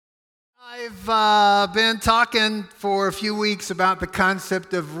I've been talking for a few weeks about the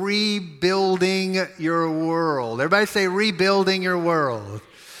concept of rebuilding your world. Everybody say rebuilding your world.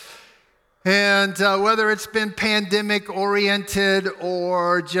 And whether it's been pandemic-oriented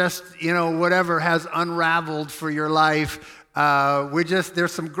or just, whatever has unraveled for your life,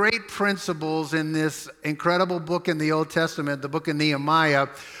 there's some great principles in this incredible book in the Old Testament, the book of Nehemiah,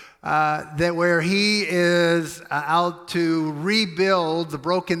 that where he is out to rebuild the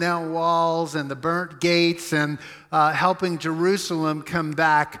broken down walls and the burnt gates and helping Jerusalem come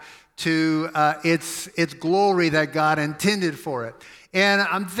back to its glory that God intended for it. And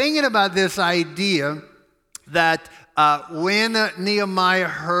I'm thinking about this idea that when Nehemiah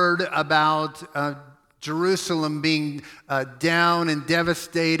heard about Jerusalem being down and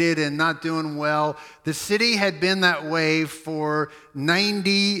devastated and not doing well, the city had been that way for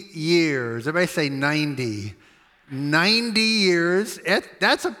 90 years. Everybody say 90. 90 years.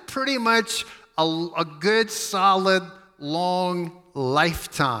 That's a pretty much a good, solid, long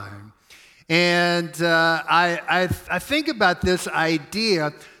lifetime. And I think about this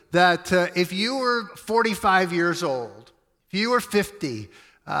idea that if you were 45 years old, if you were 50,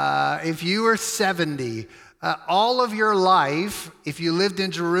 if you were 70, all of your life, if you lived in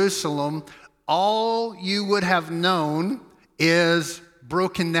Jerusalem, all you would have known is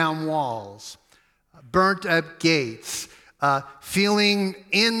broken down walls, burnt up gates, feeling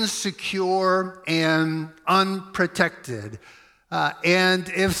insecure and unprotected. And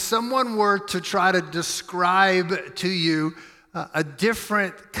if someone were to try to describe to you a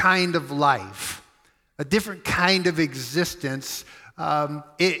different kind of life, a different kind of existence,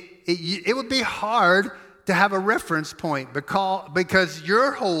 it would be hard to have a reference point because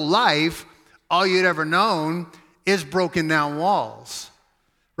your whole life, all you'd ever known is broken down walls,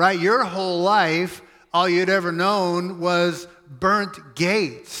 right? Your whole life, all you'd ever known was burnt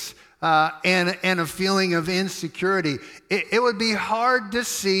gates. And a feeling of insecurity. It would be hard to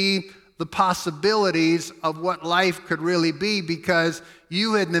see the possibilities of what life could really be because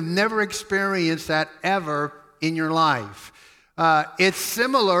you had never experienced that ever in your life. It's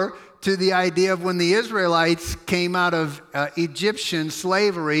similar to the idea of when the Israelites came out of Egyptian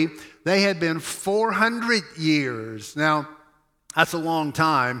slavery. They had been 400 years. Now, that's a long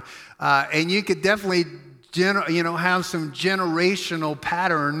time. And you could definitely have some generational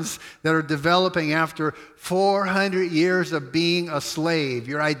patterns that are developing after 400 years of being a slave.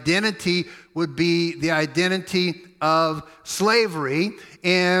 Your identity would be the identity of slavery.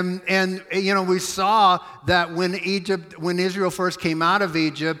 And we saw that when Israel first came out of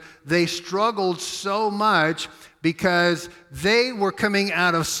Egypt, they struggled so much because they were coming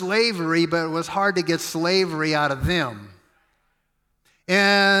out of slavery, but it was hard to get slavery out of them.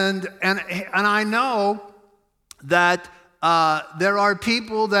 And I know that there are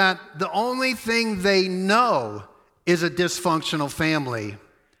people that the only thing they know is a dysfunctional family.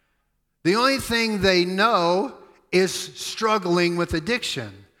 The only thing they know is struggling with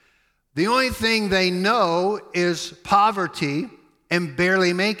addiction. The only thing they know is poverty and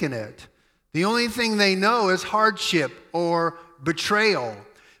barely making it. The only thing they know is hardship or betrayal.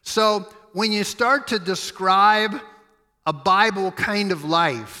 So when you start to describe a Bible kind of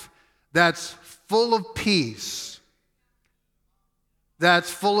life that's full of peace, that's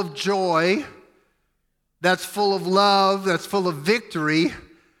full of joy, that's full of love, that's full of victory,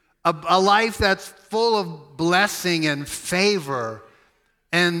 a life that's full of blessing and favor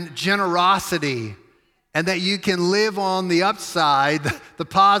and generosity, and that you can live on the upside, the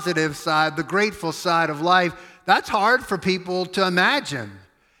positive side, the grateful side of life, that's hard for people to imagine.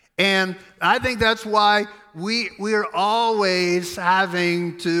 And I think that's why we're always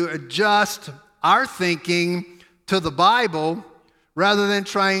having to adjust our thinking to the Bible rather than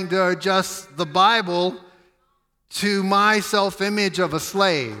trying to adjust the Bible to my self-image of a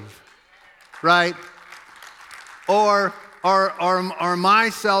slave, right? Or my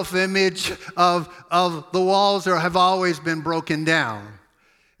self-image of the walls have always been broken down.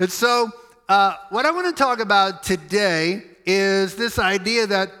 And so what I want to talk about today is this idea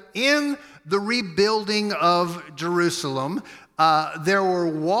that in the rebuilding of Jerusalem, there were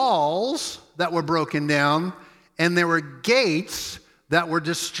walls that were broken down and there were gates that were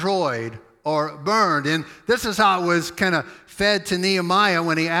destroyed or burned. And this is how it was kind of fed to Nehemiah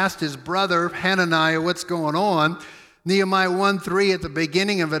when he asked his brother Hananiah what's going on. Nehemiah 1:3 at the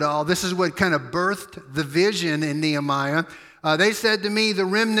beginning of it all, this is what kind of birthed the vision in Nehemiah. They said to me, the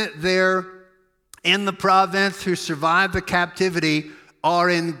remnant there in the province who survived the captivity are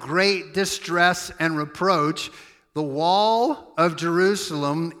in great distress and reproach. The wall of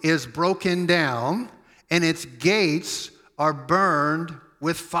Jerusalem is broken down and its gates are burned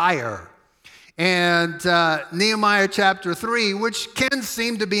with fire. And Nehemiah chapter 3, which can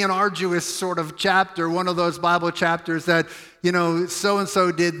seem to be an arduous sort of chapter, one of those Bible chapters that,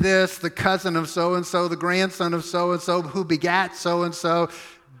 so-and-so did this, the cousin of so-and-so, the grandson of so-and-so, who begat so-and-so,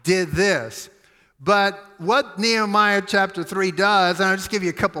 did this. But what Nehemiah chapter 3 does, and I'll just give you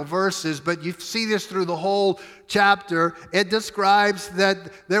a couple verses, but you see this through the whole chapter, it describes that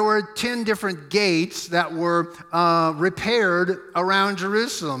there were 10 different gates that were repaired around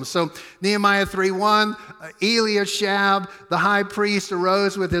Jerusalem. So Nehemiah 3:1, Eliashib, the high priest,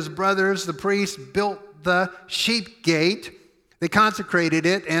 arose with his brothers. The priests built the sheep gate. They consecrated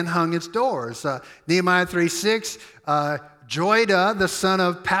it and hung its doors. Nehemiah 3:6, Joiada, the son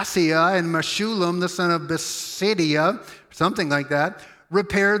of Paseah, and Meshullam, the son of Besidiah, something like that,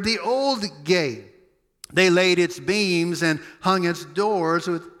 repaired the old gate. They laid its beams and hung its doors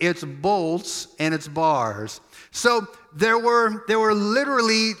with its bolts and its bars. So there were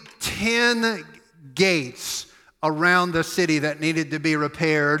literally 10 gates around the city that needed to be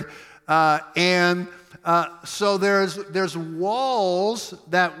repaired. So there's walls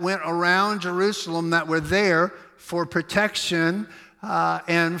that went around Jerusalem that were there for protection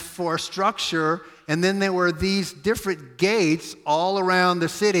and for structure. And then there were these different gates all around the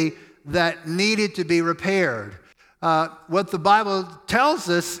city that needed to be repaired. What the Bible tells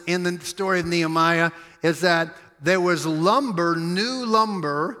us in the story of Nehemiah is that there was new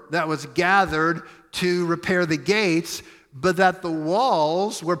lumber that was gathered to repair the gates, but that the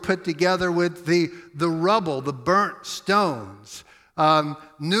walls were put together with the rubble, the burnt stones.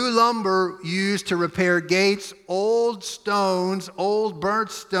 New lumber used to repair gates, old stones, old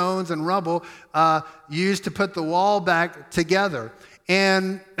burnt stones and rubble used to put the wall back together.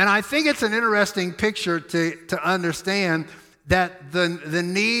 And I think it's an interesting picture to understand that the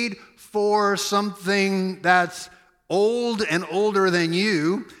need for something that's old and older than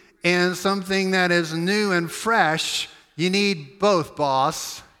you and something that is new and fresh, you need both,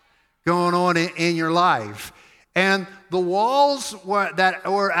 boss, going on in your life. And the walls that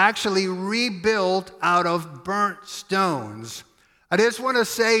were actually rebuilt out of burnt stones. I just want to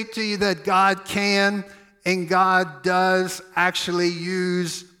say to you that God can and God does actually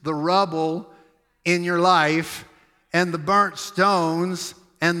use the rubble in your life and the burnt stones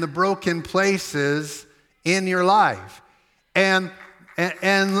and the broken places in your life. And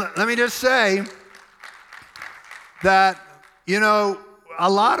let me just say that, a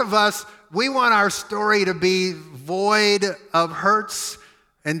lot of us, we want our story to be void of hurts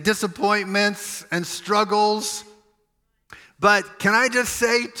and disappointments and struggles. But can I just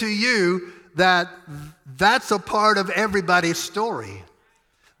say to you that that's a part of everybody's story?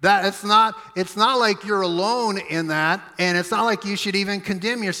 That it's not like you're alone in that, and it's not like you should even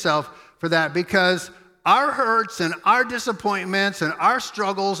condemn yourself for that, because our hurts and our disappointments and our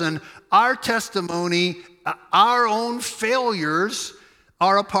struggles and our testimony, our own failures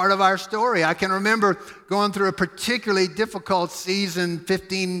are a part of our story. I can remember going through a particularly difficult season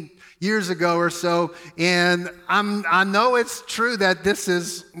 15 years ago or so, and I know it's true that this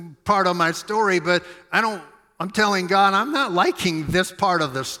is part of my story, but I'm telling God, I'm not liking this part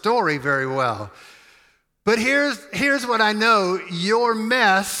of the story very well. But here's what I know. Your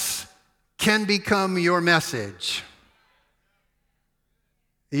mess can become your message.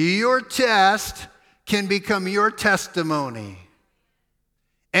 Your test can become your testimony.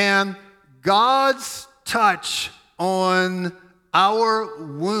 And God's touch on our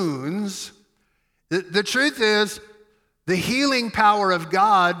wounds, the truth is, the healing power of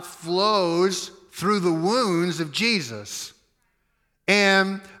God flows through the wounds of Jesus.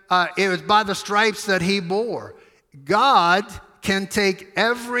 And it was by the stripes that he bore. God can take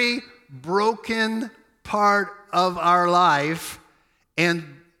every broken part of our life and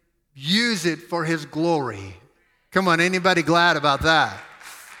use it for his glory. Come on, anybody glad about that?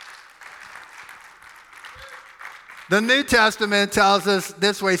 The New Testament tells us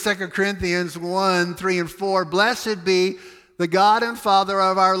this way, 2 Corinthians 1, 3, and 4, Blessed be the God and Father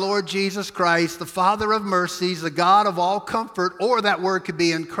of our Lord Jesus Christ, the Father of mercies, the God of all comfort, or that word could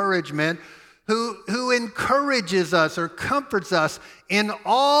be encouragement, who encourages us or comforts us in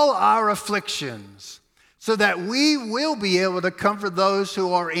all our afflictions, so that we will be able to comfort those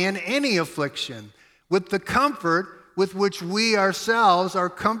who are in any affliction with the comfort with which we ourselves are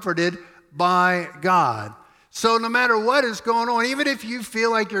comforted by God. So no matter what is going on, even if you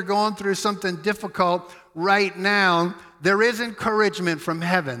feel like you're going through something difficult right now, there is encouragement from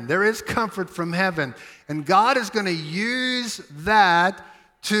heaven. There is comfort from heaven. And God is going to use that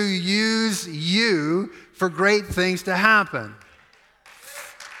to use you for great things to happen.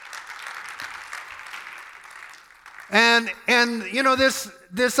 And you know,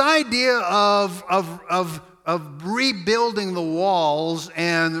 this idea of rebuilding the walls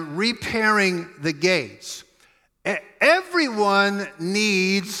and repairing the gates. Everyone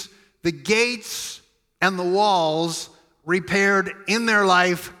needs the gates and the walls repaired in their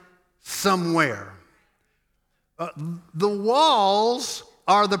life somewhere. The walls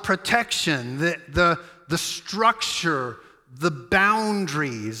are the protection, the structure, the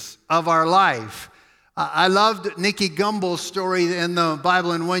boundaries of our life. I loved Nicky Gumbel's story in the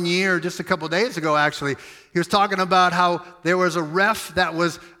Bible in 1 year, just a couple days ago, actually. He was talking about how there was a ref that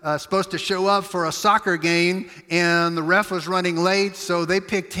was supposed to show up for a soccer game, and the ref was running late, so they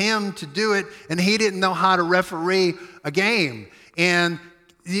picked him to do it, and he didn't know how to referee a game. And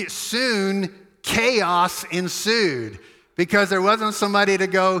soon, chaos ensued because there wasn't somebody to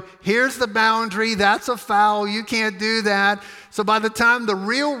go, here's the boundary, that's a foul, you can't do that. So by the time the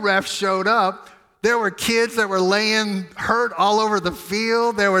real ref showed up, there were kids that were laying hurt all over the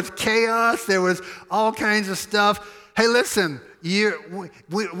field. There was chaos. There was all kinds of stuff. Hey, listen,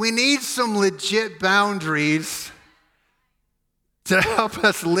 we need some legit boundaries to help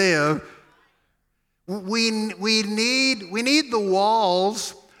us live. We need the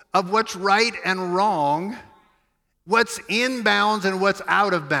walls of what's right and wrong, what's in bounds and what's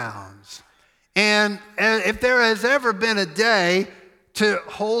out of bounds. And if there has ever been a day to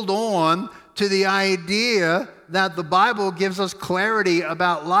hold on to the idea that the Bible gives us clarity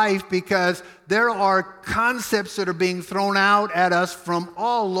about life, because there are concepts that are being thrown out at us from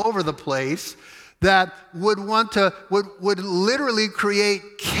all over the place that would literally create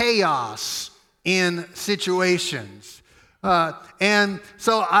chaos in situations. And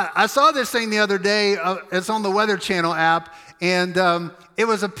so I saw this thing the other day. It's on the Weather Channel app, and it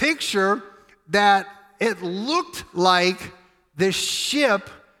was a picture that it looked like the ship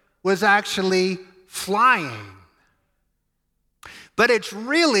was actually flying. But it's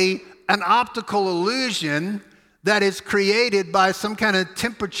really an optical illusion that is created by some kind of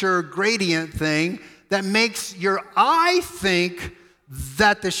temperature gradient thing that makes your eye think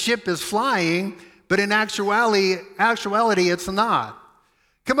that the ship is flying, but in actuality it's not.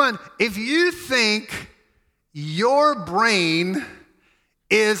 Come on, if you think your brain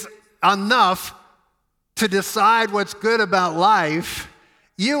is enough to decide what's good about life,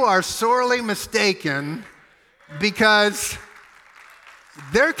 you are sorely mistaken, because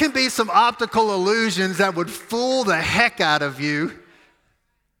there can be some optical illusions that would fool the heck out of you.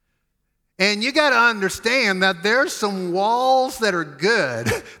 And you got to understand that there's some walls that are good.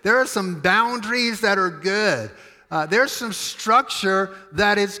 There are some boundaries that are good. There's some structure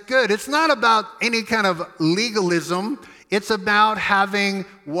that is good. It's not about any kind of legalism. It's about having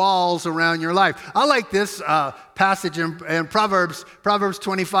walls around your life. I like this passage in Proverbs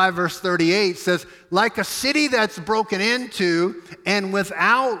 25, verse 38 says, like a city that's broken into and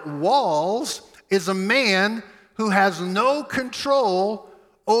without walls is a man who has no control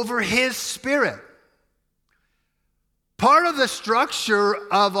over his spirit. Part of the structure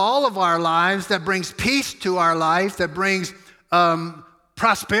of all of our lives that brings peace to our life, that brings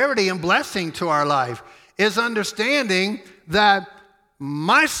prosperity and blessing to our life, is understanding that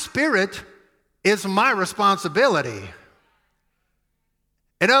my spirit is my responsibility.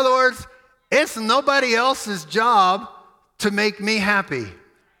 In other words, it's nobody else's job to make me happy,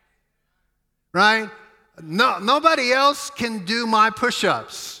 right? No, nobody else can do my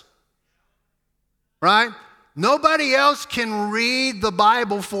push-ups, right? Nobody else can read the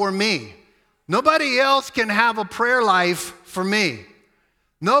Bible for me. Nobody else can have a prayer life for me.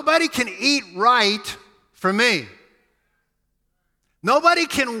 Nobody can eat right for me. Nobody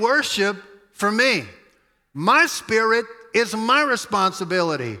can worship for me. My spirit is my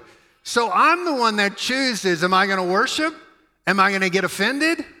responsibility. So I'm the one that chooses, am I going to worship? Am I going to get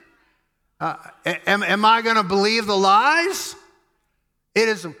offended? Am I going to believe the lies? It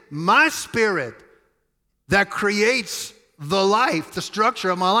is my spirit that creates the life, the structure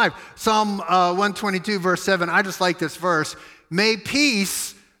of my life. Psalm 122, verse 7, I just like this verse. May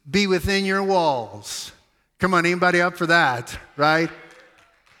peace be within your walls. Come on, anybody up for that, right?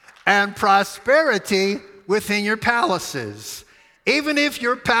 And prosperity within your palaces. Even if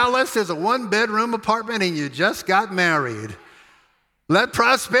your palace is a one-bedroom apartment and you just got married, let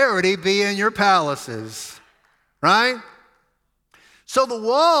prosperity be in your palaces, right? So the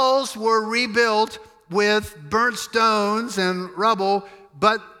walls were rebuilt with burnt stones and rubble,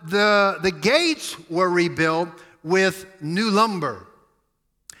 but the gates were rebuilt with new lumber.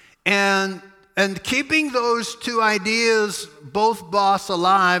 And keeping those two ideas, both boss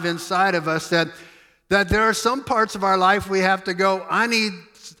alive inside of us, that there are some parts of our life we have to go, I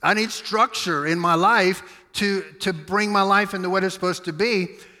need structure in my life to bring my life into what it's supposed to be,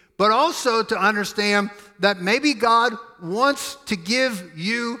 but also to understand that maybe God wants to give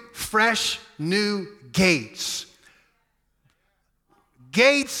you fresh new gates.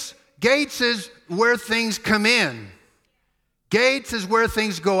 Gates is where things come in. Gates is where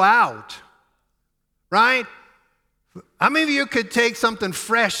things go out, right? How many of you could take something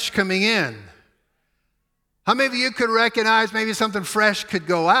fresh coming in? How many of you could recognize maybe something fresh could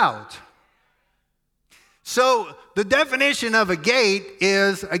go out? So the definition of a gate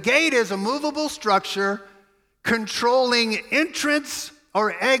is a movable structure controlling entrance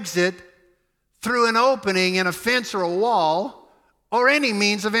or exit through an opening in a fence or a wall or any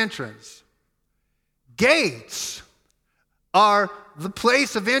means of entrance. Gates are the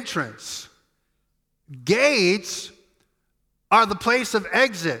place of entrance. Gates are the place of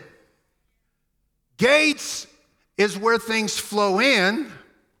exit. Gates is where things flow in.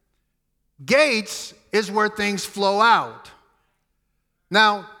 Gates is where things flow out.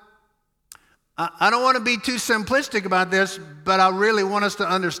 Now, I don't want to be too simplistic about this, but I really want us to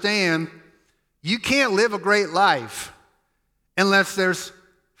understand you can't live a great life unless there's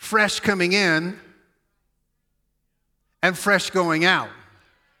fresh coming in and fresh going out.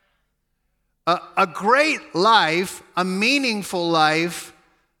 A great life, a meaningful life,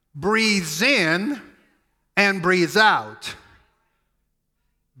 breathes in and breathes out.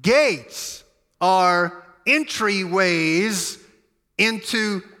 Gates are entryways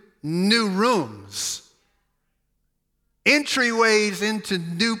into new rooms, entryways into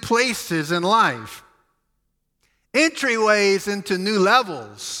new places in life, entryways into new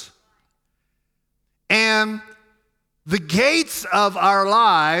levels. And the gates of our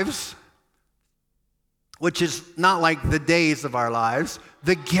lives, which is not like the days of our lives,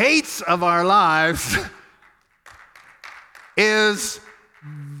 the gates of our lives is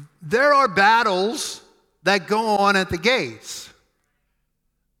there are battles that go on at the gates.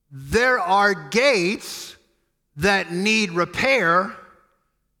 There are gates that need repair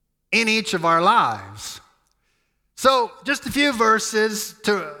in each of our lives. So just a few verses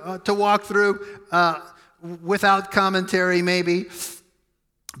to walk through without commentary maybe.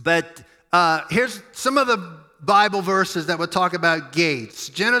 But here's some of the Bible verses that would talk about gates.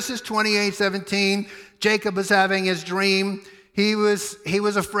 Genesis 28:17, Jacob was having his dream. He was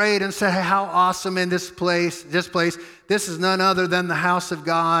afraid and said, how awesome in this place. This is none other than the house of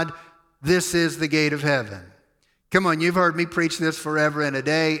God. This is the gate of heaven. Come on, you've heard me preach this forever and a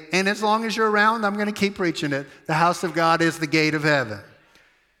day. And as long as you're around, I'm going to keep preaching it. The house of God is the gate of heaven.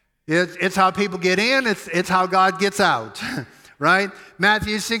 It's how people get in. It's how God gets out. Right?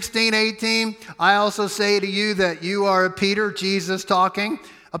 Matthew 16:18, I also say to you that you are Peter, Jesus talking.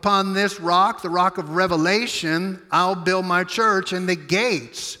 Upon this rock, the rock of revelation, I'll build my church, and the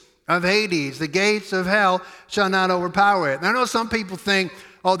gates of Hades, the gates of hell, shall not overpower it. And I know some people think,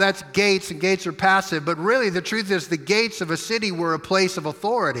 oh, that's gates, and gates are passive. But really, the truth is the gates of a city were a place of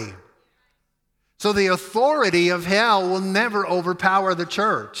authority. So the authority of hell will never overpower the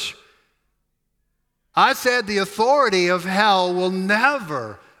church. I said the authority of hell will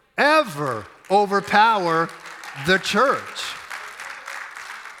never, ever overpower the church.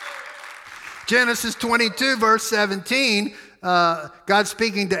 Genesis 22, verse 17, God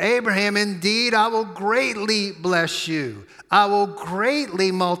speaking to Abraham, indeed, I will greatly bless you. I will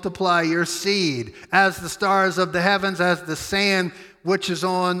greatly multiply your seed as the stars of the heavens, as the sand which is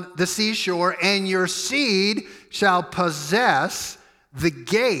on the seashore, and your seed shall possess the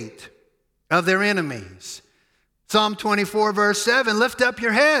gate of their enemies. Psalm 24, verse 7, lift up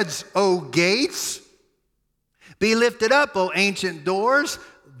your heads, O gates. Be lifted up, O ancient doors,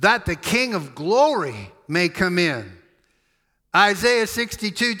 that the King of glory may come in. Isaiah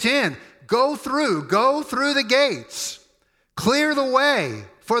 62:10, go through the gates. Clear the way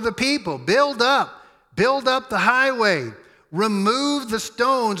for the people. Build up the highway. Remove the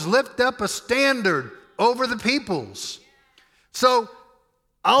stones. Lift up a standard over the peoples. So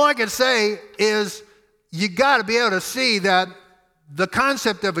all I can say is you got to be able to see that the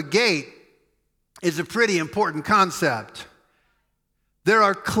concept of a gate is a pretty important concept. There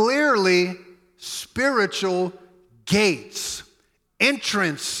are clearly spiritual gates,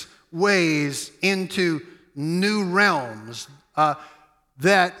 entrance ways into new realms.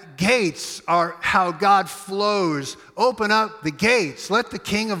 That gates are how God flows. Open up the gates. Let the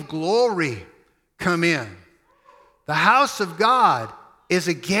King of glory come in. The house of God is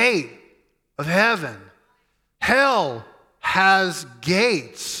a gate of heaven. Hell has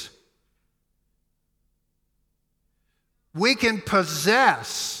gates. We can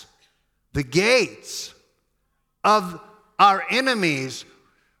possess the gates of our enemies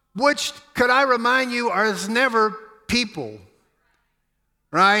which, could I remind you, is never people,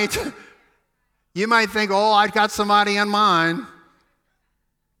 right? You might think, oh, I got somebody in mind.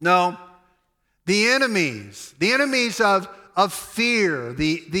 No, the enemies of fear,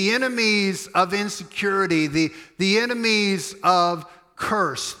 the enemies of insecurity, the enemies of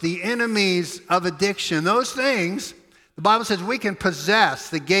curse, the enemies of addiction, those things, the Bible says we can possess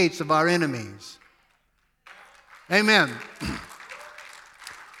the gates of our enemies. Amen.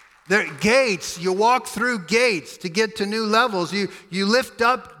 There are gates, you walk through gates to get to new levels. You lift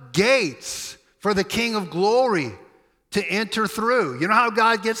up gates for the King of Glory to enter through. You know how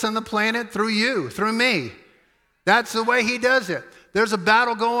God gets on the planet? Through you, through me. That's the way he does it. There's a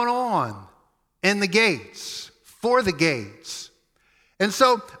battle going on in the gates, for the gates. And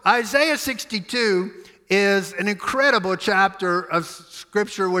so Isaiah 62 is an incredible chapter of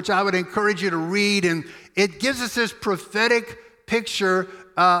Scripture, which I would encourage you to read. And it gives us this prophetic picture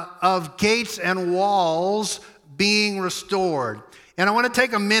of gates and walls being restored. And I want to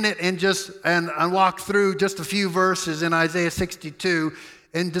take a minute and walk through just a few verses in Isaiah 62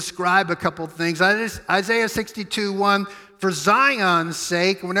 and describe a couple things. Isaiah 62:1, for Zion's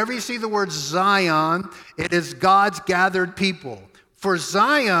sake, whenever you see the word Zion, it is God's gathered people. For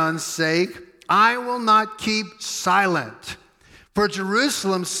Zion's sake, I will not keep silent. For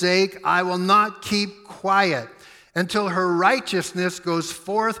Jerusalem's sake, I will not keep quiet until her righteousness goes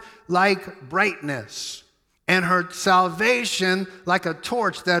forth like brightness, and her salvation like a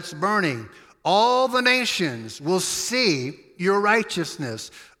torch that's burning. All the nations will see your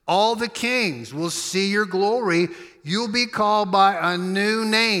righteousness. All the kings will see your glory. You'll be called by a new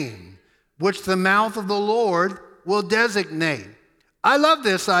name, which the mouth of the Lord will designate. I love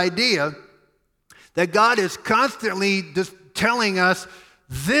this idea that God is constantly just telling us,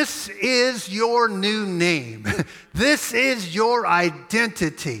 this is your new name. This is your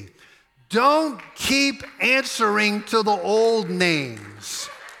identity. Don't keep answering to the old names.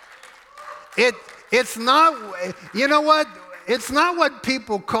 It's not, you know what? It's not what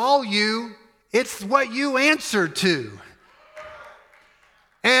people call you. It's what you answer to.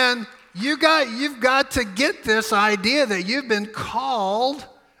 And you've got to get this idea that you've been called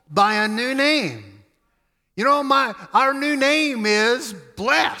by a new name. You know, our new name is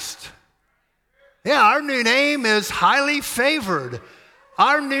blessed. Yeah, our new name is highly favored.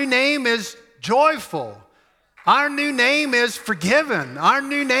 Our new name is joyful. Our new name is forgiven. Our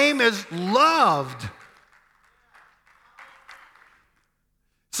new name is loved.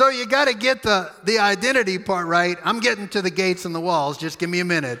 So you got to get the identity part right. I'm getting to the gates and the walls. Just give me a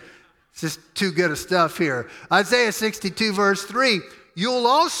minute. It's just too good of stuff here. Isaiah 62 verse 3, you'll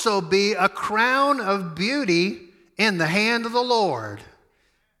also be a crown of beauty in the hand of the Lord.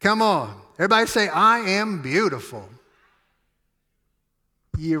 Come on. Everybody say, I am beautiful.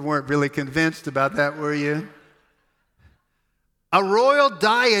 You weren't really convinced about that, were you? A royal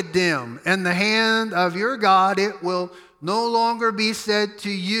diadem in the hand of your God, it will no longer be said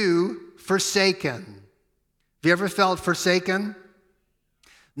to you, forsaken. Have you ever felt forsaken?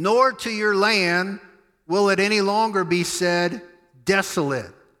 Nor to your land will it any longer be said,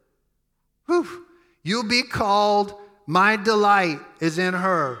 desolate. Whew. You'll be called, my delight is in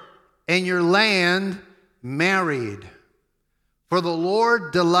her, and your land married. For the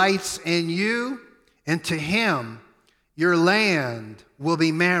Lord delights in you, and to him your land will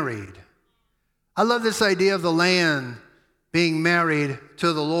be married. I love this idea of the land being married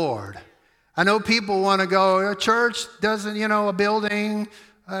to the Lord. I know people want to go, a church doesn't, a building,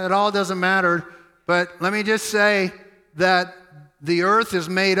 it all doesn't matter. But let me just say that the earth is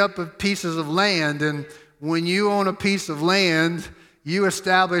made up of pieces of land, and when you own a piece of land, you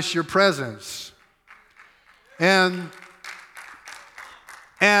establish your presence. And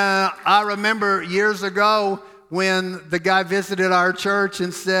I remember years ago when the guy visited our church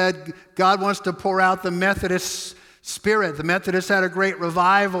and said, God wants to pour out the Methodist spirit. The Methodists had a great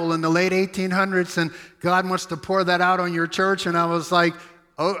revival in the late 1800s, and God wants to pour that out on your church. And I was like,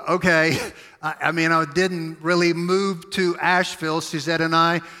 oh, okay. I didn't really move to Asheville, Suzette and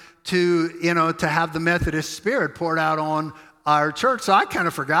I, to have the Methodist spirit poured out on our church. So I kind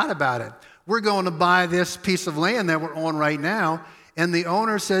of forgot about it. We're going to buy this piece of land that we're on right now. And the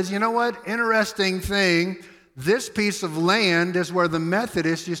owner says, you know what? Interesting thing. This piece of land is where the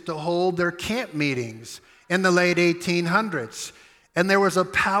Methodists used to hold their camp meetings in the late 1800s. And there was a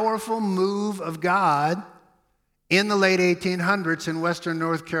powerful move of God in the late 1800s in Western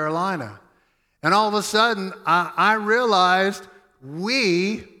North Carolina. And all of a sudden, I realized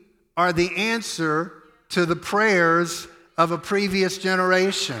we are the answer to the prayers of a previous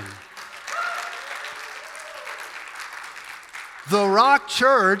generation. The Rock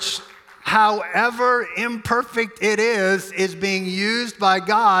Church, however imperfect it is being used by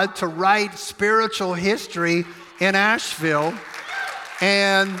God to write spiritual history in Asheville.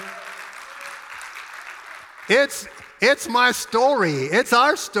 And it's my story. It's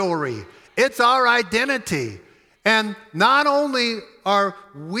our story. It's our identity. And not only are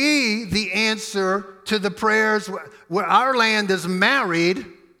we the answer to the prayers where our land is married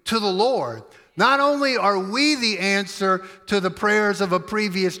to the Lord. Not only are we the answer to the prayers of a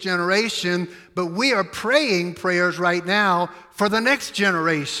previous generation, but we are praying prayers right now for the next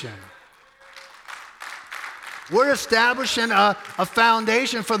generation. We're establishing a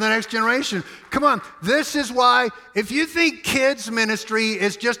foundation for the next generation. Come on, this is why if you think kids ministry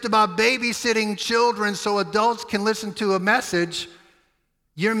is just about babysitting children so adults can listen to a message,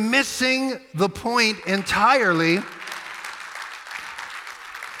 you're missing the point entirely.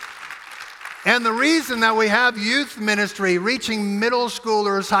 And the reason that we have youth ministry reaching middle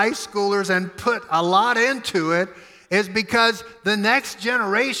schoolers, high schoolers, and put a lot into it is because the next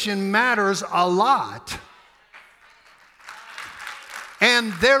generation matters a lot.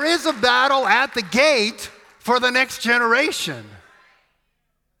 And there is a battle at the gate for the next generation.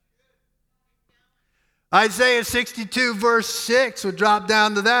 Isaiah 62 verse 6, we'll drop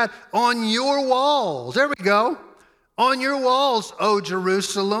down to that. On your walls, there we go. On your walls, O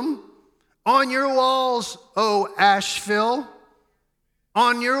Jerusalem. On your walls, O Asheville.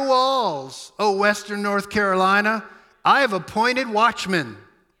 On your walls, O Western North Carolina. I have appointed watchmen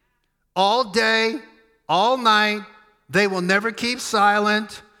all day, all night. They will never keep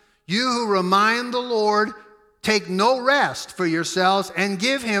silent. You who remind the Lord, take no rest for yourselves and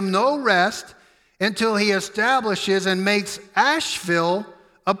give him no rest until he establishes and makes Asheville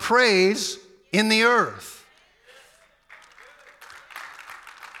a praise in the earth.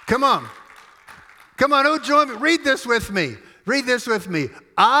 Come on. Come on, who join me? Read this with me. Read this with me.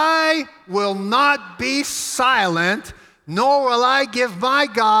 I will not be silent, nor will I give my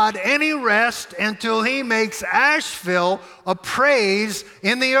God any rest until he makes Asheville a praise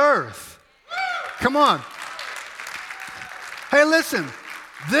in the earth. Come on. Hey, listen,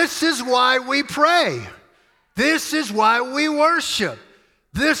 this is why we pray. This is why we worship.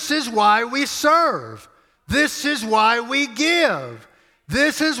 This is why we serve. This is why we give.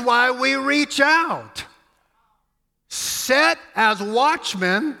 This is why we reach out. Set as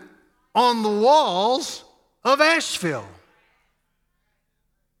watchmen on the walls of Asheville.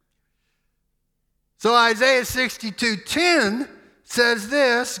 So Isaiah 62:10 says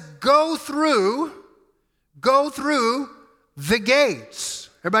this, go through the gates.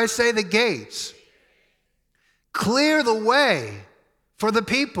 Everybody say the gates. Clear the way for the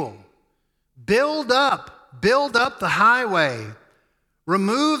people. Build up the highway.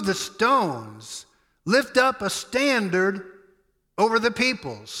 Remove the stones. Lift up a standard over the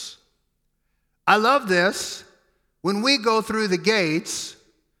peoples. I love this. When we go through the gates,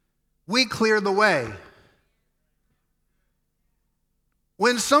 we clear the way.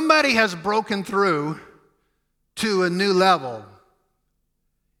 When somebody has broken through to a new level,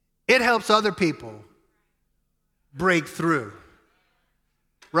 it helps other people break through.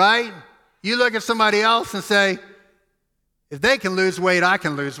 Right? You look at somebody else and say, if they can lose weight, I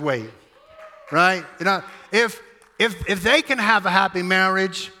can lose weight. Right? You know, if they can have a happy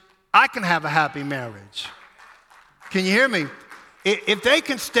marriage, I can have a happy marriage. Can you hear me? If they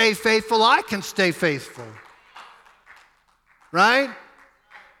can stay faithful, I can stay faithful. Right?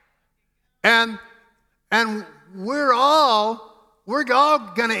 And we're all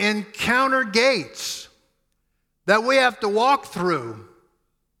going to encounter gates that we have to walk through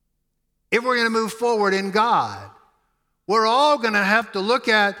if we're going to move forward in God. We're all going to have to look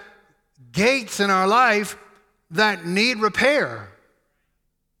at gates in our life that need repair.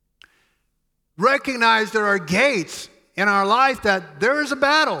 Recognize there are gates in our life that there is a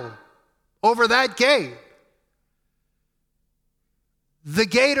battle over that gate. The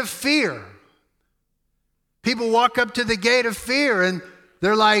gate of fear. People walk up to the gate of fear and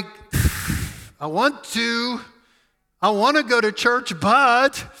they're like, I want to go to church,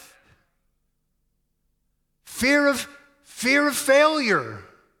 but fear of failure.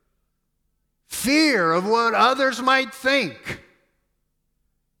 Fear of what others might think.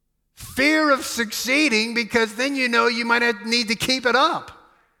 Fear of succeeding because then you know you might need to keep it up.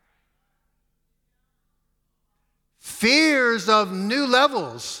 Fears of new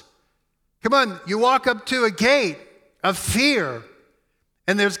levels. Come on, you walk up to a gate of fear,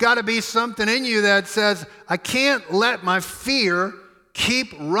 and there's got to be something in you that says, I can't let my fear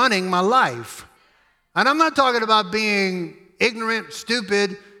keep running my life. And I'm not talking about being ignorant,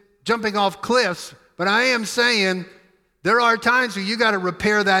 stupid, jumping off cliffs, but I am saying There are times where you got to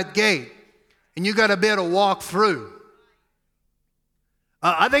repair that gate, and you got to be able to walk through.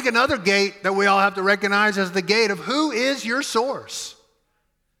 I think another gate that we all have to recognize is the gate of who is your source.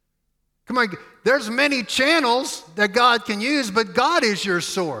 Come on, there's many channels that God can use, but God is your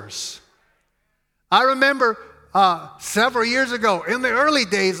source. I remember several years ago, in the early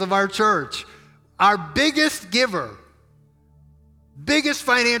days of our church, our biggest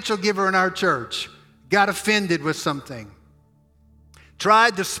financial giver in our church got offended with something.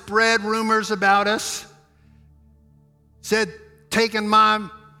 Tried to spread rumors about us. Said, taking my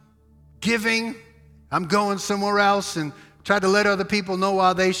giving, I'm going somewhere else, and tried to let other people know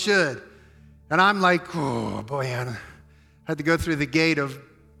why they should. And I'm like, oh boy, I had to go through the gate of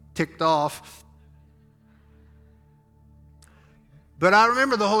ticked off. But I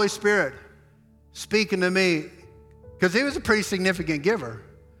remember the Holy Spirit speaking to me, because he was a pretty significant giver.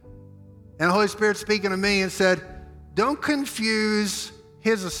 And the Holy Spirit speaking to me and said, don't confuse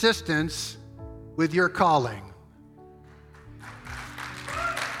his assistance with your calling.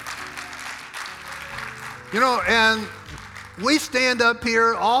 You know, and we stand up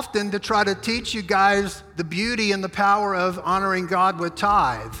here often to try to teach you guys the beauty and the power of honoring God with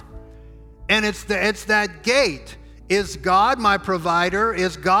tithe. And it's that gate. Is God my provider?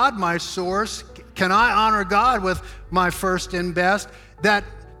 Is God my source? Can I honor God with my first and best? That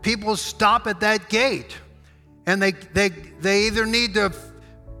people stop at that gate. And they either need to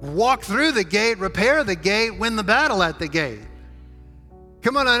walk through the gate, repair the gate, win the battle at the gate.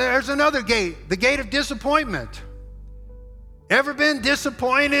 Come on, there's another gate, the gate of disappointment. Ever been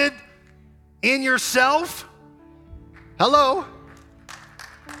disappointed in yourself? Hello?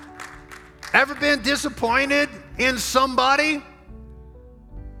 Ever been disappointed in somebody?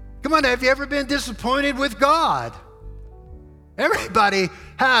 Come on, have you ever been disappointed with God? Everybody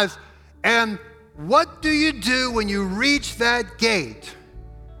has. And what do you do when you reach that gate?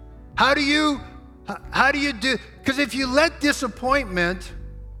 How do you do? Because if you let disappointment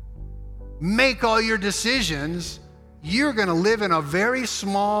make all your decisions, you're going to live in a very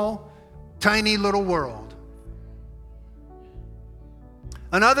small, tiny little world.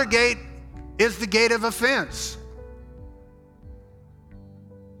 Another gate is the gate of offense.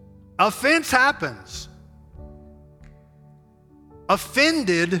 Offense happens.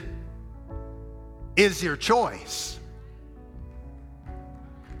 Offended is your choice.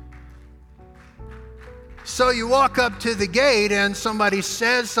 So you walk up to the gate and somebody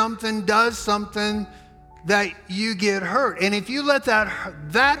says something, does something that you get hurt. And if you let that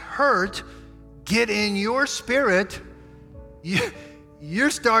hurt get in your spirit, you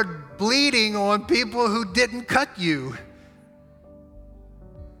start bleeding on people who didn't cut you.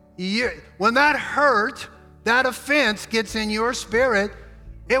 When that hurt, that offense gets in your spirit,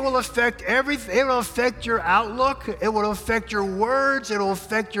 it will affect everything. It will affect your outlook. It will affect your words. It will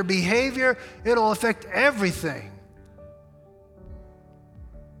affect your behavior. It will affect everything.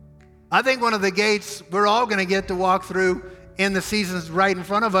 I think one of the gates we're all going to get to walk through in the seasons right in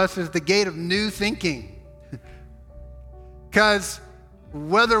front of us is the gate of new thinking. Because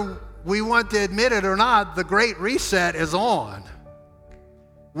whether we want to admit it or not, the Great Reset is on.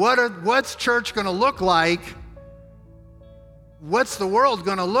 What's church going to look like? What's the world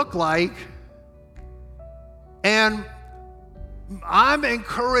going to look like? And I'm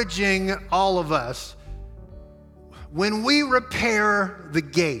encouraging all of us, when we repair the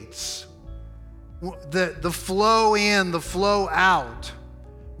gates, the flow in, the flow out,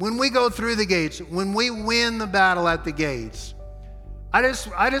 when we go through the gates, when we win the battle at the gates, I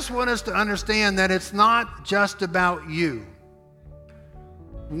just want us to understand that it's not just about you.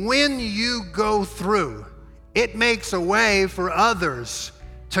 When you go through, it makes a way for others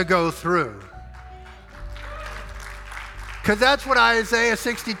to go through. Because that's what Isaiah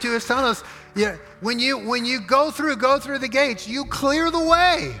 62 is telling us. Yeah, when you go through the gates, you clear the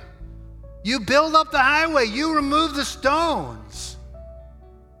way. You build up the highway. You remove the stones.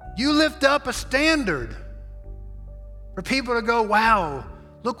 You lift up a standard for people to go, wow,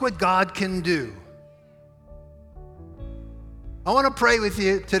 look what God can do. I want to pray with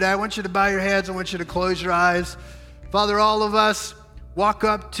you today. I want you to bow your heads. I want you to close your eyes. Father, all of us walk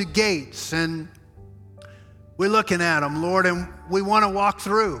up to gates, and we're looking at them, Lord, and we want to walk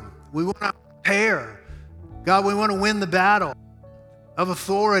through. We want to prepare. God, we want to win the battle of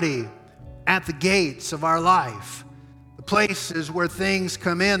authority at the gates of our life, the places where things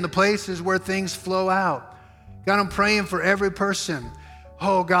come in, the places where things flow out. God, I'm praying for every person.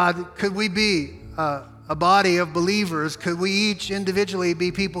 Oh, God, could we be a body of believers? Could we each individually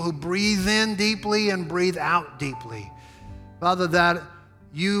be people who breathe in deeply and breathe out deeply? Father, that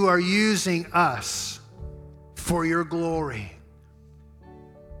you are using us for your glory.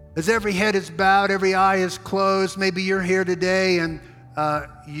 As every head is bowed, every eye is closed, maybe you're here today and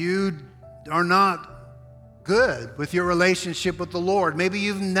you are not good with your relationship with the Lord. Maybe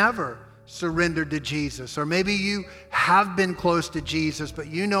you've never surrendered to Jesus, or maybe you have been close to Jesus, but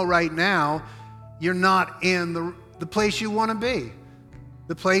you know right now you're not in the place you want to be,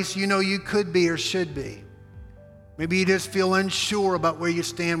 the place you know you could be or should be. Maybe you just feel unsure about where you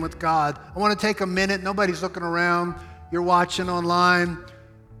stand with God. I want to take a minute. Nobody's looking around. You're watching online.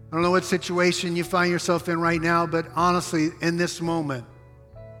 I don't know what situation you find yourself in right now, but honestly, in this moment,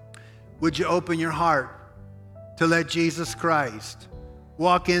 would you open your heart to let Jesus Christ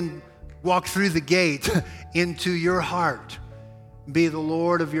walk through the gate into your heart, be the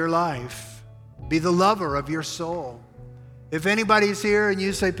Lord of your life, be the lover of your soul? If anybody's here and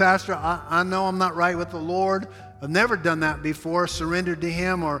you say, Pastor, I know I'm not right with the Lord, I've never done that before, surrendered to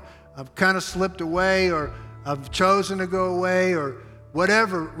Him, or I've kind of slipped away, or I've chosen to go away, or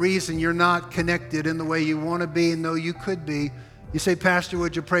whatever reason you're not connected in the way you want to be and know you could be, you say, Pastor,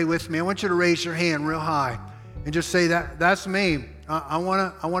 would you pray with me? I want you to raise your hand real high and just say, that's me. I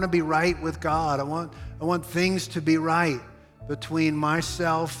want to be right with God. I want things to be right between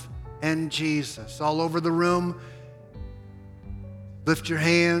myself and Jesus. All over the room, lift your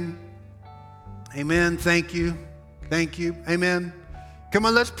hand. Amen. Thank you. Thank you. Amen. Come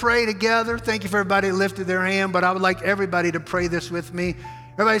on, let's pray together. Thank you for everybody who lifted their hand, but I would like everybody to pray this with me.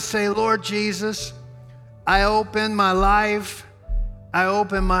 Everybody say, Lord Jesus, I open my life, I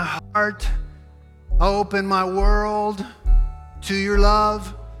open my heart, I open my world to your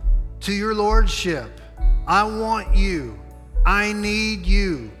love, to your lordship. I want you. I need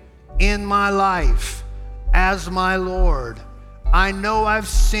you in my life as my Lord. I know I've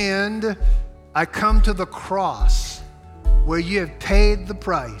sinned. I come to the cross where you have paid the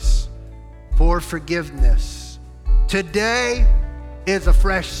price for forgiveness. Today is a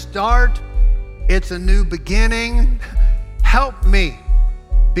fresh start. It's a new beginning. Help me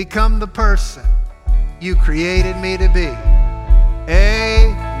become the person you created me to be. Amen.